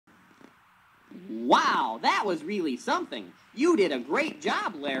Wow, that was really something. You did a great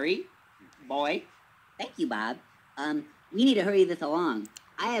job, Larry. Boy. Thank you, Bob. We need to hurry this along.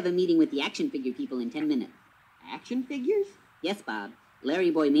 I have a meeting with the action figure people in 10 minutes. Action figures? Yes, Bob.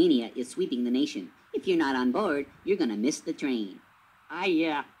 Larry Boy Mania is sweeping the nation. If you're not on board, you're gonna miss the train.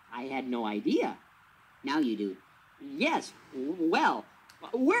 I had no idea. Now you do. Yes, well,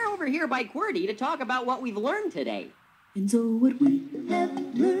 we're over here by QWERTY to talk about what we've learned today. And so what we have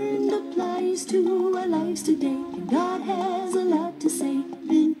learned applies to our lives today. And God has a lot to say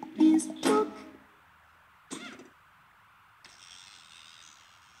in his book.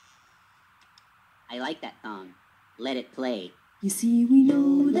 I like that song. Let it play. You see, we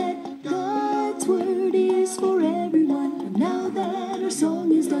know that God's word is for everyone. But now that our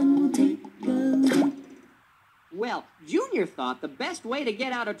song is done, we'll take a look. Well, Junior thought the best way to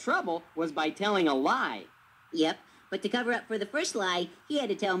get out of trouble was by telling a lie. Yep, but to cover up for the first lie, he had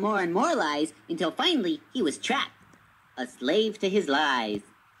to tell more and more lies until finally he was trapped. A slave to his lies.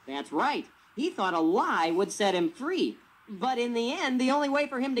 That's right. He thought a lie would set him free. But in the end, the only way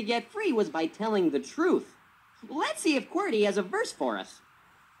for him to get free was by telling the truth. Let's see if QWERTY has a verse for us.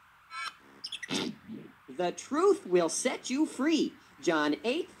 The truth will set you free. John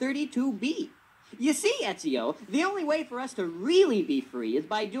 8:32b. You see, Ezio, the only way for us to really be free is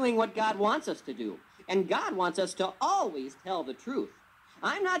by doing what God wants us to do. And God wants us to always tell the truth.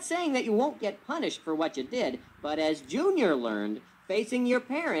 I'm not saying that you won't get punished for what you did, but as Junior learned, facing your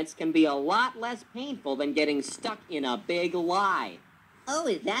parents can be a lot less painful than getting stuck in a big lie. Oh,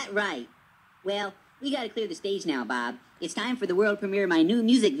 is that right? Well, we gotta clear the stage now, Bob. It's time for the world premiere of my new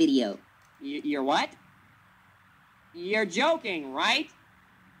music video. You're what? You're joking, right?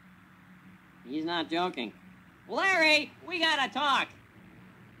 He's not joking. Larry, we gotta talk.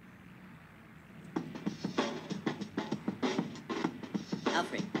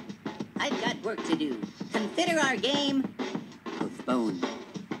 Alfred, I've got work to do. Consider our game postponed.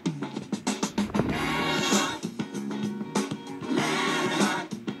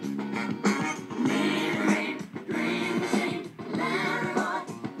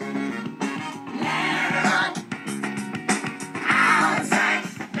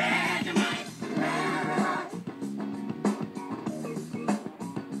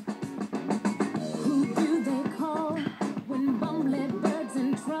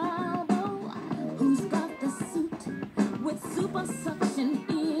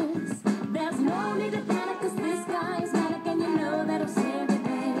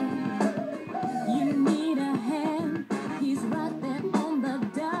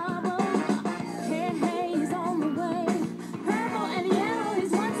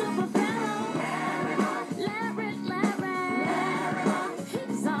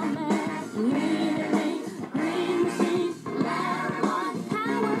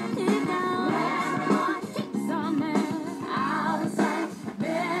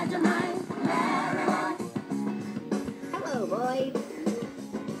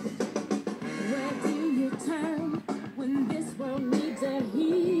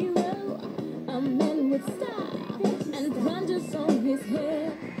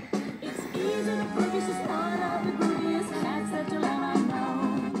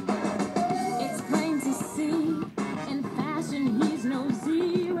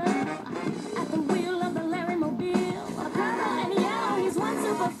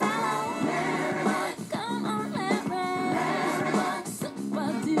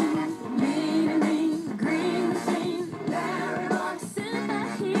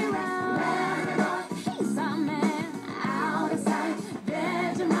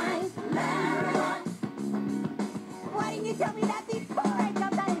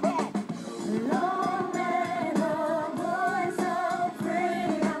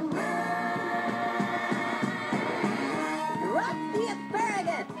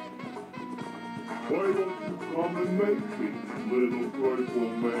 Why don't you come and make me, little purple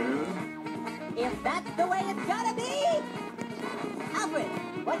man? If that's the way it's gotta be! Alfred,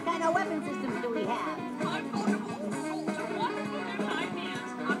 what kind of weapon systems do we have? I've thought of all sorts of wonderful new ideas.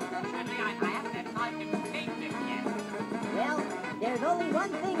 Unfortunately, I haven't had time to paint them yet. Well, there's only one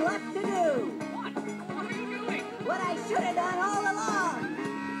thing left to do. What? What are you doing? What I should have done all along.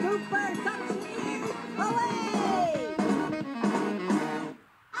 Super suction away!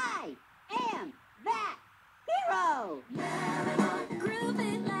 I am that hero!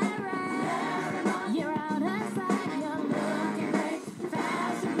 Groovy Larry, you're out of sight, you're looking great,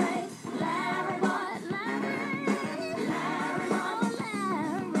 fashion great, Larry boy, Larry,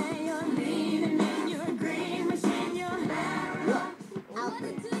 you're leading me, you're a green machine, you're Larry. Look,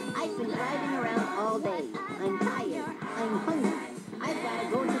 Alfred, I've been driving around all day. I'm tired. I'm hungry. I've got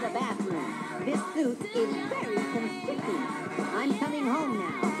This suit is very constricting. I'm coming home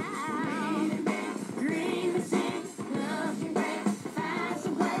now.